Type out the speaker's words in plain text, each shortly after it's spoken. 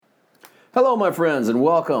Hello, my friends, and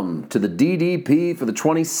welcome to the DDP for the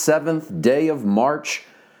 27th day of March.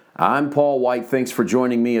 I'm Paul White. Thanks for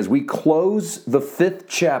joining me as we close the 5th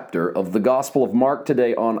chapter of the Gospel of Mark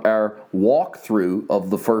today on our walkthrough of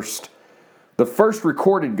the first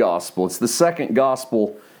recorded gospel. It's the second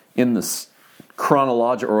gospel in the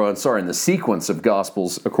in the sequence of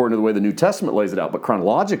gospels according to the way the New Testament lays it out. But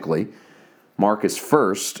chronologically, Mark is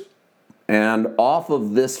first. And off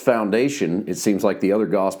of this foundation, it seems like the other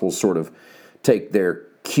Gospels sort of take their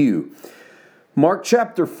cue. Mark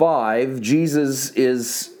chapter 5, Jesus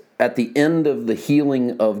is at the end of the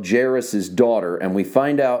healing of Jairus' daughter, and we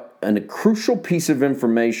find out a crucial piece of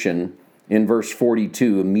information in verse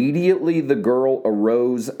 42. Immediately the girl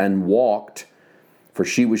arose and walked, for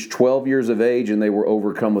she was 12 years of age, and they were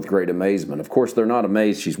overcome with great amazement. Of course, they're not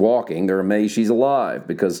amazed she's walking. They're amazed she's alive,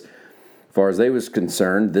 because as far as they was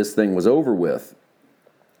concerned, this thing was over with.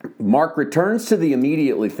 Mark returns to the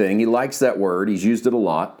immediately thing. He likes that word. He's used it a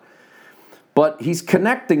lot. But he's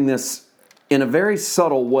connecting this in a very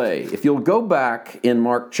subtle way. If you'll go back in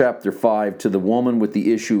Mark chapter 5 to the woman with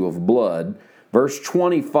the issue of blood, verse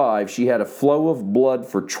 25, she had a flow of blood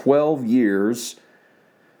for 12 years.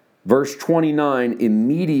 Verse 29,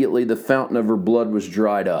 immediately the fountain of her blood was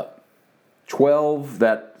dried up. 12,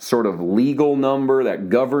 that sort of legal number, that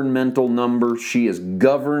governmental number, she is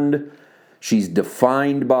governed, she's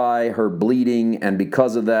defined by her bleeding, and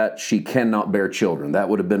because of that, she cannot bear children. That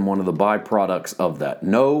would have been one of the byproducts of that.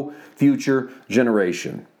 No future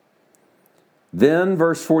generation. Then,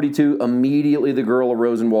 verse 42, immediately the girl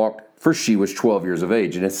arose and walked, for she was 12 years of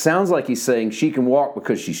age. And it sounds like he's saying she can walk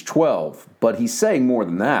because she's 12, but he's saying more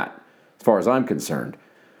than that, as far as I'm concerned.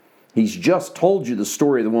 He's just told you the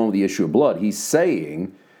story of the one with the issue of blood. He's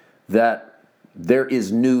saying that there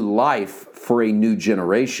is new life for a new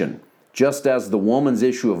generation. Just as the woman's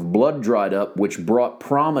issue of blood dried up, which brought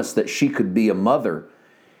promise that she could be a mother,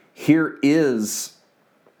 here is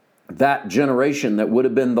that generation that would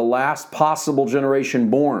have been the last possible generation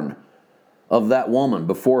born of that woman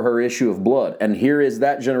before her issue of blood. And here is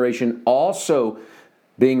that generation also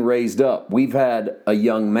being raised up. We've had a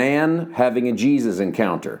young man having a Jesus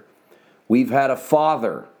encounter. We've had a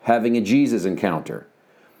father having a Jesus encounter.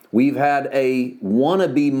 We've had a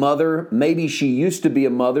wannabe mother, maybe she used to be a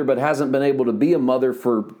mother but hasn't been able to be a mother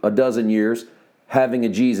for a dozen years, having a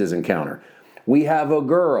Jesus encounter. We have a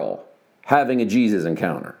girl having a Jesus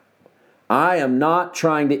encounter. I am not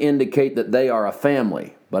trying to indicate that they are a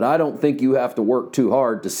family, but I don't think you have to work too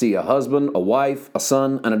hard to see a husband, a wife, a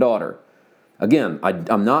son, and a daughter. Again,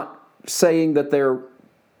 I'm not saying that they're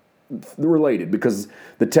related, because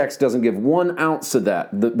the text doesn't give 1 ounce of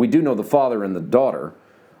that. We do know the father and the daughter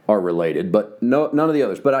are related, but none of the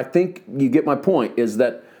others. But I think you get my point, is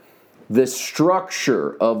that the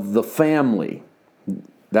structure of the family,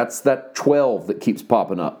 that's that 12 that keeps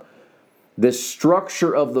popping up. The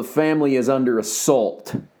structure of the family is under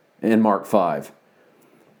assault in Mark 5.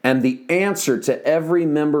 And the answer to every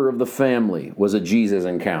member of the family was a Jesus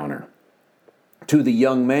encounter. To the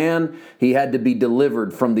young man, he had to be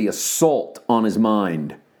delivered from the assault on his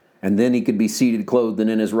mind. And then he could be seated, clothed, and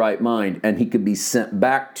in his right mind. And he could be sent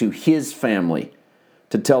back to his family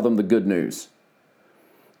to tell them the good news.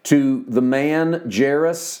 To the man,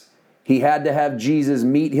 Jairus, he had to have Jesus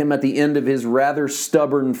meet him at the end of his rather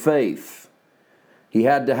stubborn faith. He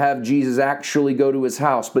had to have Jesus actually go to his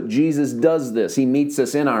house. But Jesus does this. He meets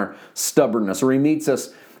us in our stubbornness, or he meets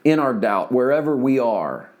us in our doubt, wherever we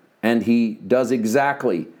are. And he does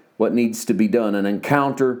exactly what needs to be done, an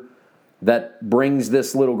encounter that brings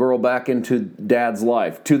this little girl back into Dad's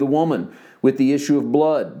life. To the woman with the issue of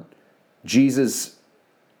blood, Jesus's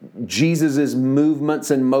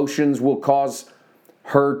movements and motions will cause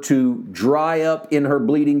her to dry up in her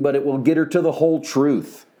bleeding, but it will get her to the whole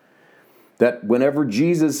truth. That whenever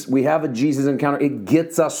we have a Jesus encounter, it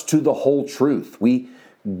gets us to the whole truth. We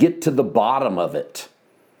get to the bottom of it.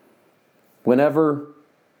 Whenever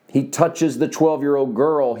he touches the 12-year-old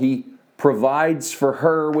girl, he provides for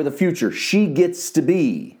her with a future. She gets to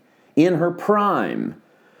be, in her prime,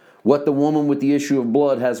 what the woman with the issue of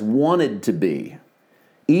blood has wanted to be.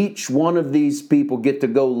 Each one of these people get to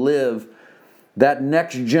go live that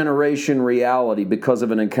next generation reality because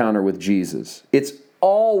of an encounter with Jesus. It's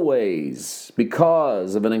always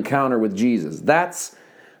because of an encounter with Jesus. That's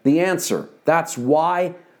the answer. That's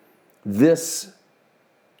why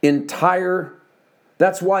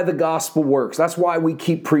that's why the gospel works. That's why we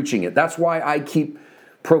keep preaching it. That's why I keep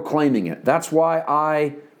proclaiming it. That's why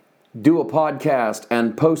I do a podcast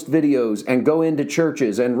and post videos and go into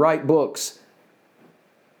churches and write books.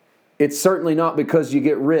 It's certainly not because you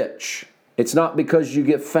get rich. It's not because you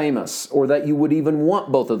get famous or that you would even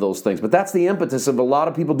want both of those things. But that's the impetus of a lot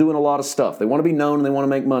of people doing a lot of stuff. They want to be known and they want to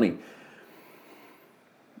make money.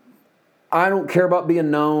 I don't care about being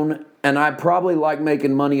known, and I probably like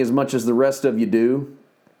making money as much as the rest of you do.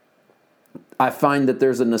 I find that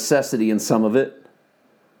there's a necessity in some of it.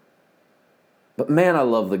 But man, I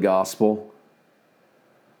love the gospel.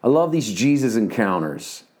 I love these Jesus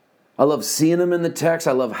encounters. I love seeing them in the text.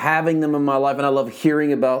 I love having them in my life, and I love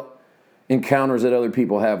hearing about encounters that other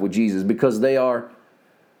people have with Jesus, because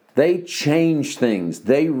they change things.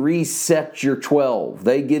 They reset your 12.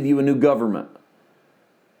 They give you a new government.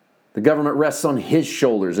 The government rests on His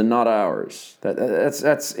shoulders and not ours.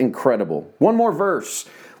 That's incredible. One more verse.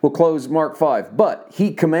 We'll close Mark 5. But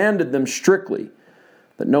He commanded them strictly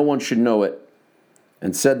that no one should know it,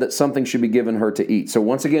 and said that something should be given her to eat. So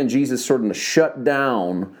once again, Jesus sort of shut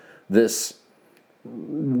down this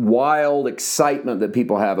wild excitement that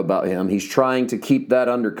people have about Him. He's trying to keep that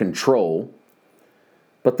under control.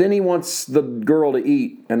 But then He wants the girl to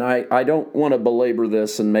eat. And I don't want to belabor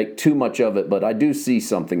this and make too much of it, but I do see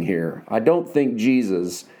something here. I don't think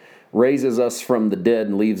Jesus raises us from the dead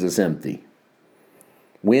and leaves us empty.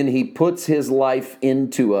 When He puts His life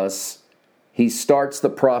into us, He starts the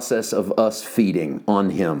process of us feeding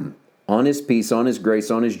on Him, on His peace, on His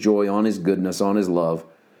grace, on His joy, on His goodness, on His love.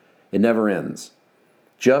 It never ends.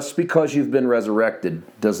 Just because you've been resurrected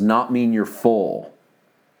does not mean you're full.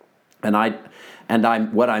 And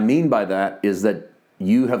what I mean by that is that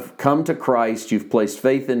you have come to Christ, you've placed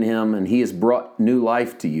faith in Him, and He has brought new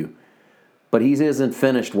life to you. But He isn't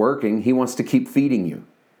finished working. He wants to keep feeding you.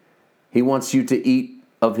 He wants you to eat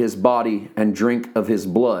of His body and drink of His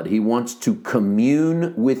blood. He wants to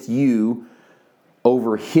commune with you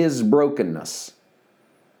over His brokenness.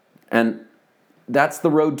 And that's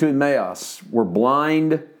the road to Emmaus. We're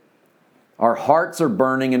blind, our hearts are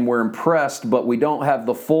burning, and we're impressed, but we don't have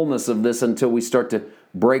the fullness of this until we start to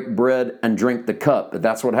break bread and drink the cup.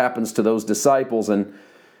 That's what happens to those disciples, and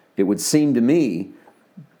it would seem to me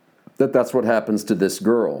that that's what happens to this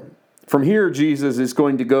girl. From here, Jesus is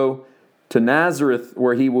going to go to Nazareth,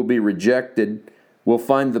 where He will be rejected. We'll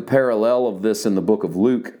find the parallel of this in the book of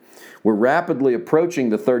Luke. We're rapidly approaching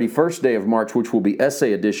the 31st day of March, which will be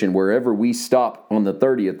essay edition. Wherever we stop on the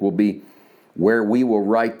 30th will be where we will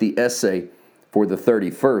write the essay for the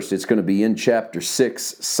 31st. It's going to be in chapter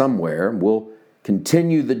 6 somewhere. We'll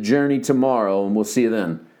continue the journey tomorrow, and we'll see you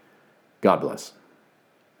then. God bless.